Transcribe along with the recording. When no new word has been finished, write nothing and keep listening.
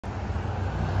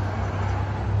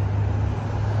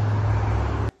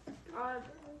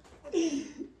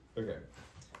Okay.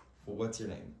 Well, what's your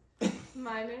name?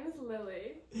 My name is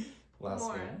Lily. Last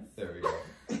Morris. name. There we go.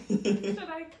 Should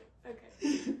I?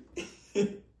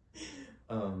 Okay.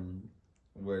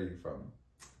 Where are you from?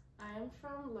 I am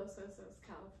from Los Osos,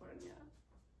 California.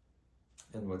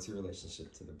 And what's your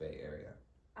relationship to the Bay Area?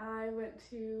 I went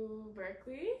to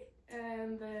Berkeley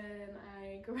and then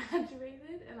I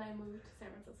graduated and I moved to San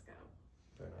Francisco.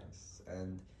 Very nice.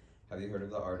 And have you heard of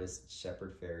the artists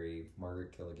Shepard Fairey,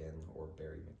 Margaret Killigan, or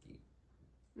Barry McGee?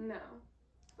 No.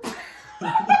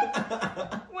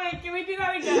 Wait, can we do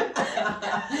that again?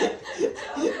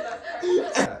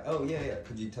 Oh, yeah.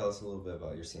 Could you tell us a little bit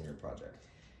about your senior project?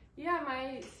 Yeah,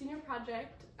 my senior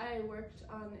project, I worked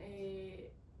on a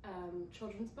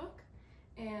children's book,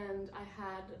 and I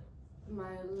had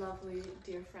my lovely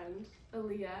dear friend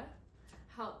Aaliyah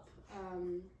help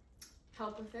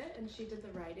with it, and she did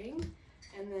the writing,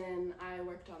 and then I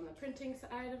worked on the printing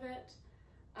side of it,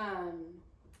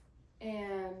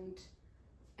 and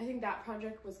I think that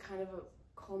project was kind of a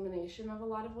culmination of a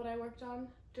lot of what I worked on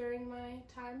during my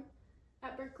time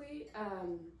at Berkeley.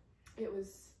 It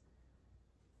was,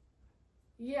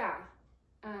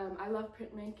 I love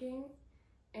printmaking,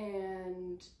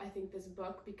 and I think this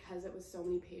book, because it was so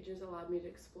many pages, allowed me to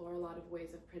explore a lot of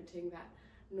ways of printing that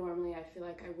normally I feel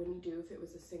like I wouldn't do if it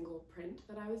was a single print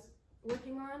that I was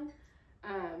working on.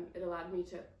 It allowed me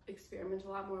to experiment a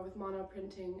lot more with mono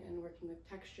printing and working with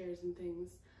textures and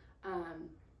things.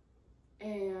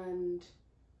 And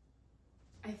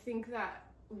I think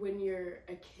that when you're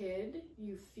a kid,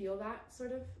 you feel that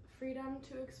sort of freedom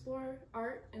to explore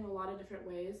art in a lot of different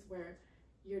ways, where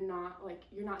you're not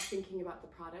thinking about the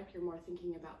product, you're more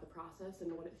thinking about the process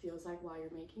and what it feels like while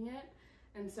you're making it.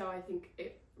 And so I think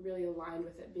it really aligned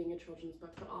with it being a children's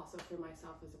book, but also for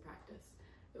myself as a practice.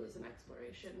 It was an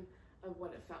exploration of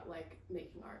what it felt like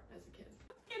making art as a kid.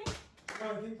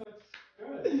 No, I think that's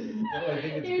good. No, I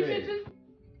think it's You great. should just